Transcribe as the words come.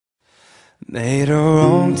Made a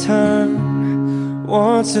wrong turn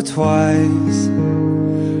once or twice,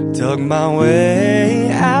 dug my way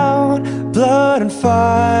out, blood and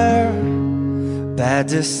fire. Bad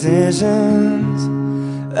decisions,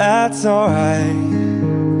 that's alright.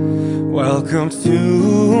 Welcome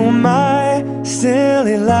to my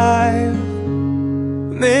silly life.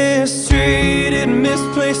 Mistreated,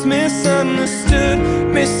 misplaced, misunderstood,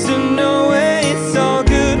 missing no way, it's all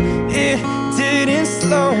good. It didn't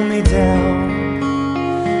slow me down.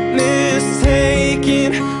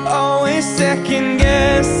 Mistaken, always second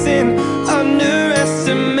guessing,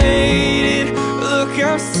 underestimated. Look,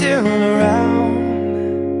 I'm still around.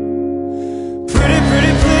 Pretty,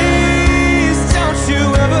 pretty please, don't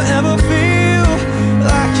you ever feel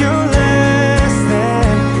like you're less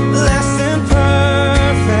than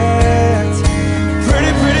perfect.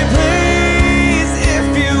 Pretty, pretty please, if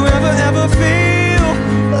you ever feel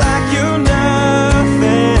like you're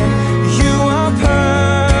nothing, you are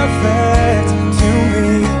perfect to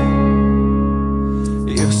me.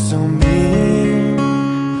 You're so mean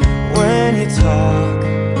when you talk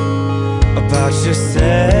about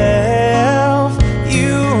yourself.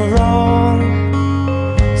 You were wrong.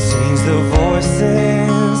 Change the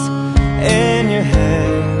voices in your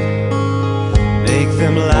head, make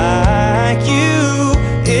them like you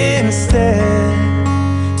instead.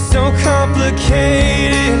 So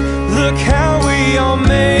complicated, look how we all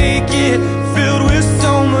make it, filled with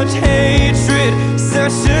so much hatred.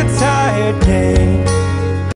 Such a tired game.